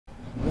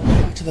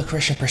to The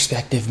Christian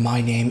Perspective. My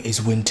name is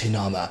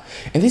Wintanama.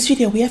 In this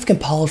video, we have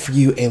compiled for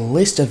you a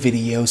list of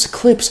videos,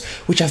 clips,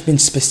 which have been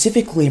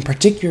specifically and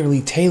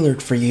particularly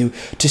tailored for you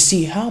to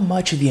see how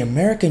much of the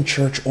American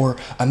church or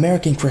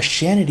American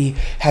Christianity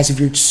has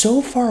veered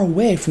so far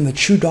away from the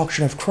true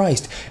doctrine of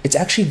Christ. It's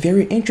actually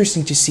very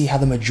interesting to see how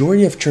the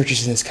majority of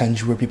churches in this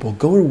country where people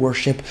go to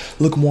worship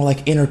look more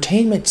like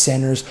entertainment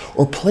centers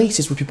or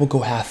places where people go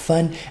have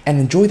fun and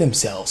enjoy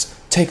themselves.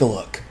 Take a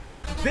look.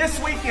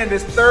 This weekend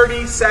is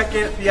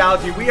 30-second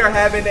theology. We are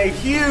having a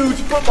huge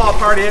football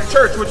party at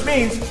church, which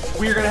means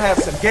we are going to have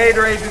some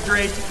Gatorade to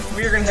drink.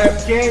 We are going to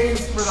have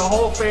games for the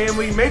whole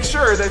family. Make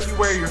sure that you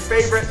wear your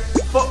favorite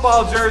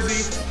football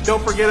jersey.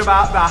 Don't forget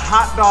about the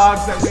hot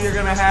dogs that we are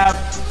going to have.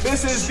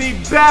 This is the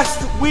best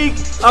week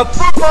of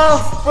football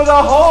for the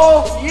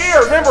whole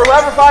year. Remember,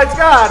 whoever finds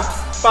God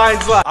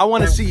finds love. I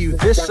want to see you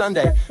this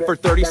Sunday for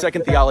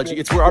 30-second theology.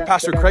 It's where our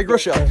pastor Craig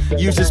Rochelle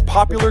uses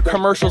popular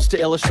commercials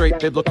to illustrate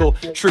biblical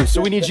truth.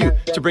 So we need you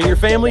to bring your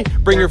family,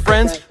 bring your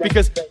friends,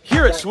 because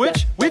here at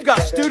Switch, we've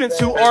got students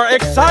who are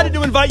excited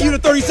to invite you to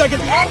 30-second.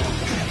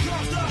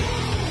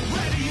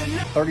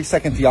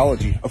 30-second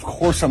theology. Of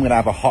course I'm going to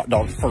have a hot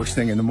dog first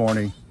thing in the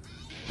morning.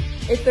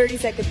 It's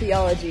 30-second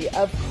theology.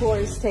 Of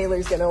course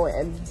Taylor's going to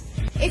win.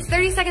 It's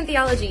 30-second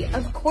theology.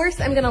 Of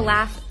course I'm going to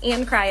laugh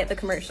and cry at the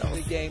commercials.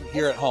 Game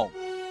here at home.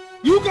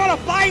 You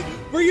gotta fight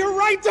for your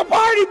right to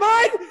party,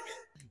 bud!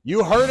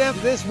 You heard him.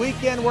 This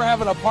weekend we're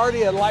having a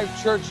party at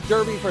Life Church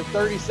Derby for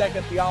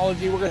 30-second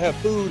theology. We're gonna have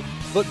food,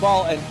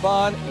 football, and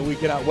fun, and we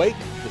cannot wait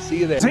to see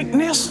you there.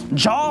 Sickness,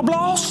 job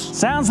loss.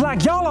 Sounds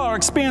like y'all are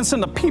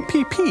experiencing the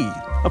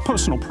PPP, a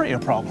personal prayer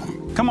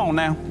problem. Come on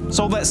now,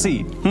 sow that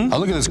seed. I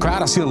look at this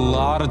crowd, I see a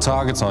lot of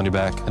targets on your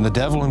back. And the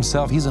devil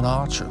himself, he's an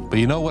archer. But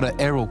you know what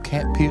an arrow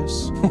can't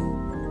pierce?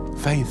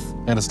 Faith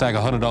and a stack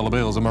of $100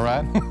 bills, am I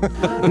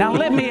right? Now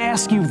let me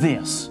ask you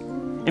this.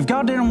 If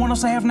God didn't want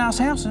us to have nice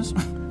houses,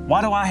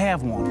 why do I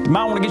have one? You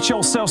might want to get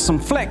yourself some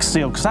Flex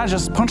Seal, because I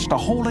just punched a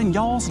hole in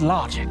y'all's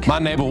logic. My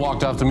neighbor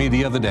walked up to me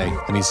the other day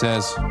and he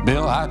says,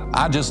 Bill,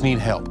 I just need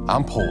help.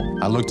 I'm poor.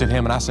 I looked at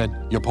him and I said,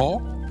 you're poor?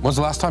 When's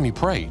the last time you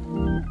prayed?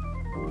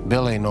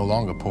 Bill ain't no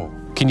longer poor.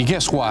 Can you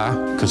guess why?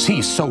 Because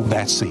he sowed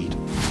that seed.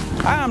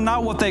 I am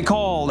not what they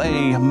call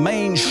a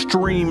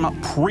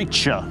mainstream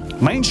preacher.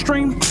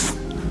 Mainstream?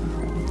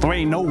 There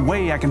ain't no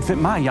way I can fit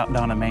my yacht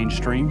down a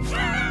mainstream.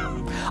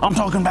 I'm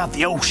talking about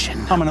the ocean.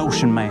 I'm an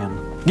ocean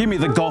man. Give me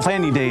the Gulf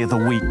any day of the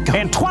week.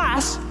 And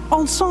twice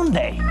on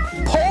Sunday.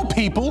 Poor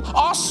people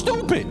are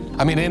stupid.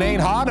 I mean, it ain't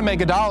hard to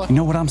make $1. You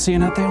know what I'm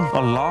seeing out there?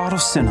 A lot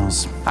of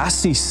sinners. I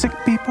see sick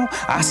people.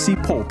 I see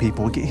poor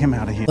people. Get him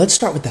out of here. Let's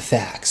start with the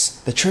facts.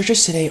 The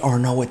churches today are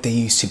not what they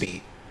used to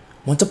be.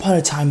 Once upon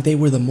a time, they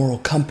were the moral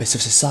compass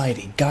of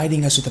society,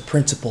 guiding us with the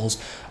principles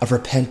of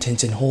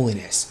repentance and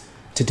holiness.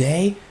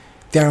 Today,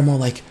 they are more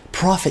like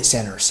profit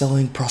centers,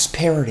 selling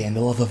prosperity and the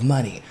love of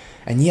money.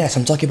 And yes,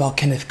 I'm talking about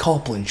Kenneth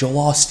Copeland,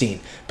 Joel Osteen,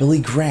 Billy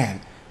Graham,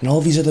 and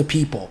all these other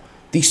people.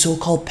 These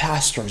so-called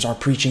pastors are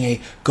preaching a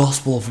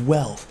gospel of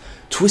wealth,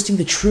 twisting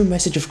the true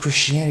message of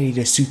Christianity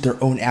to suit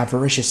their own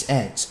avaricious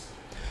ends.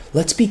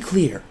 Let's be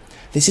clear,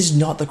 this is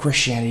not the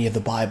Christianity of the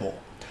Bible.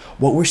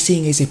 What we're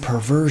seeing is a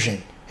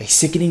perversion, a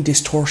sickening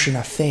distortion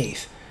of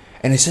faith.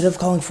 And instead of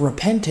calling for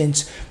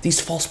repentance,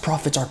 these false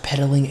prophets are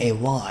peddling a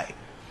lie.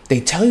 They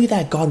tell you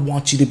that God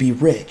wants you to be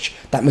rich,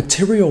 that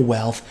material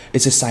wealth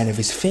is a sign of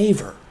his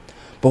favor.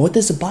 But what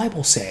does the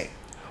Bible say?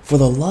 For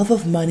the love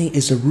of money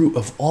is the root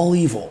of all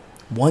evil.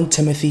 1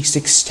 Timothy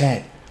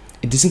 6:10.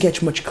 It doesn't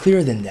get much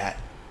clearer than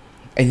that.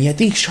 And yet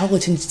these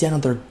charlatans stand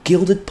on their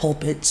gilded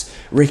pulpits,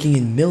 raking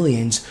in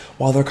millions,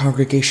 while their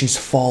congregations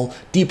fall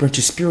deeper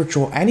into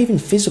spiritual and even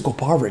physical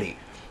poverty.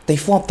 They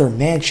flaunt their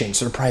mansions,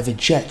 their private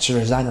jets, their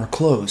designer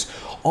clothes,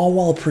 all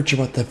while preaching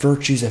about the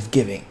virtues of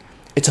giving.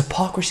 It's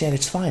hypocrisy at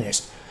its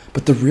finest.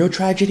 But the real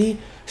tragedy?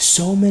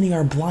 So many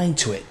are blind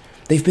to it.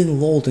 They've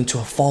been lulled into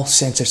a false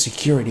sense of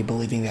security,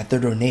 believing that their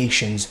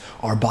donations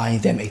are buying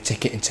them a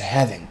ticket into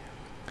heaven.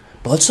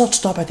 But let's not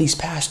stop at these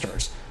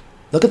pastors.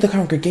 Look at the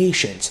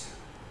congregations.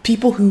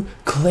 People who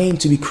claim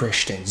to be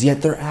Christians,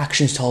 yet their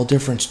actions tell a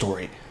different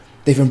story.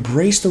 They've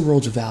embraced the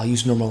world's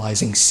values,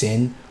 normalizing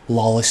sin,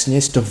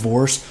 lawlessness,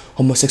 divorce,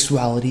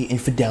 homosexuality,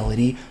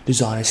 infidelity,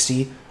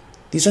 dishonesty.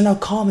 These are now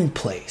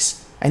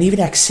commonplace, and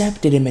even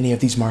accepted in many of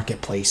these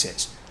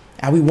marketplaces.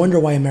 And we wonder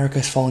why America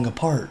is falling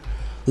apart.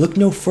 Look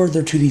no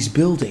further to these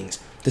buildings,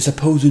 the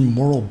supposed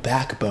moral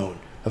backbone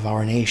of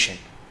our nation.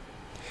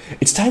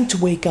 It's time to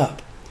wake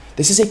up.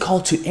 This is a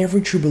call to every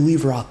true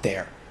believer out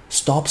there.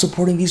 Stop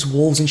supporting these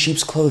wolves in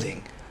sheep's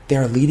clothing. They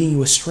are leading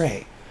you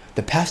astray.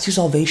 The path to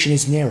salvation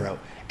is narrow,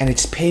 and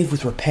it's paved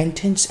with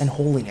repentance and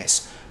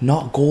holiness,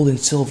 not gold and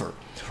silver.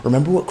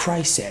 Remember what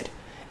Christ said,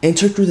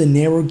 enter through the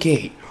narrow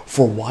gate,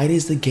 for wide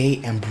is the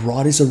gate and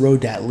broad is the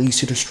road that leads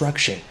to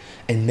destruction,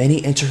 and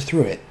many enter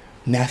through it.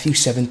 Matthew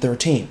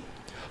 7:13.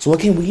 So what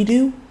can we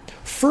do?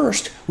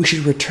 First, we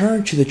should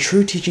return to the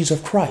true teachings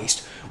of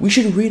Christ. We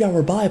should read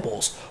our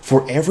Bibles,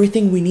 for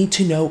everything we need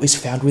to know is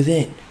found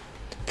within.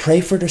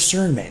 Pray for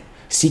discernment.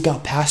 Seek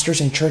out pastors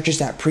and churches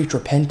that preach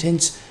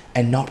repentance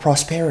and not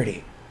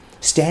prosperity.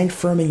 Stand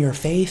firm in your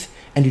faith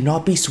and do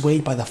not be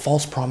swayed by the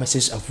false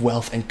promises of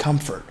wealth and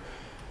comfort.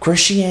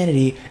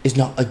 Christianity is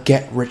not a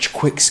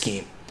get-rich-quick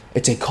scheme.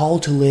 It's a call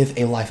to live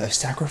a life of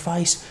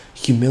sacrifice,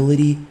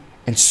 humility,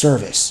 and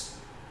service.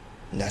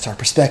 And that's our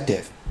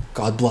perspective.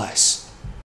 God bless.